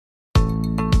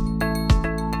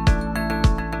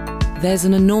There's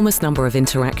an enormous number of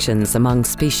interactions among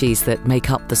species that make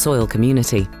up the soil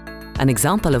community. An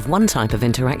example of one type of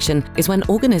interaction is when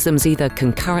organisms either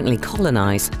concurrently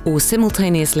colonize or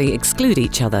simultaneously exclude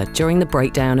each other during the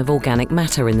breakdown of organic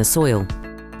matter in the soil.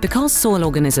 Because soil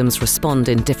organisms respond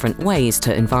in different ways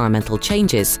to environmental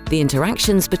changes, the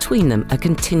interactions between them are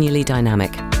continually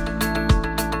dynamic.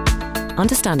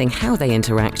 Understanding how they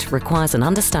interact requires an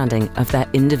understanding of their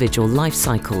individual life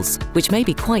cycles, which may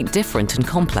be quite different and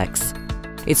complex.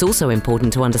 It's also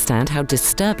important to understand how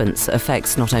disturbance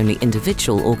affects not only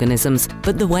individual organisms,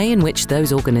 but the way in which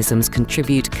those organisms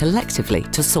contribute collectively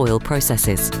to soil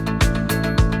processes.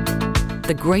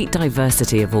 The great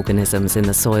diversity of organisms in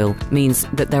the soil means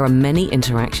that there are many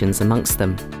interactions amongst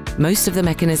them. Most of the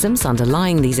mechanisms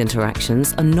underlying these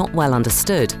interactions are not well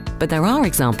understood, but there are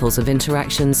examples of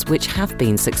interactions which have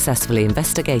been successfully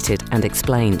investigated and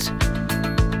explained.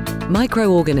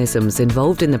 Microorganisms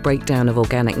involved in the breakdown of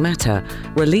organic matter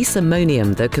release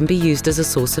ammonium that can be used as a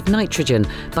source of nitrogen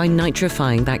by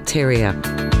nitrifying bacteria.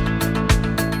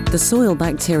 The soil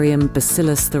bacterium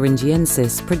Bacillus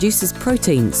thuringiensis produces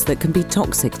proteins that can be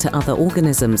toxic to other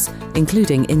organisms,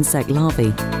 including insect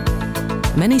larvae.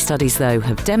 Many studies, though,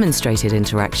 have demonstrated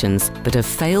interactions, but have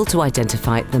failed to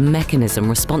identify the mechanism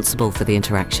responsible for the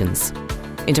interactions.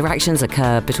 Interactions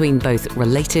occur between both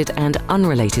related and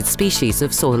unrelated species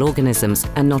of soil organisms,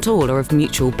 and not all are of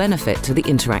mutual benefit to the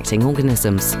interacting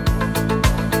organisms.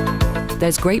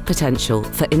 There's great potential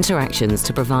for interactions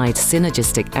to provide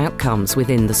synergistic outcomes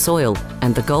within the soil,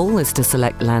 and the goal is to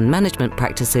select land management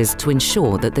practices to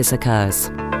ensure that this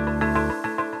occurs.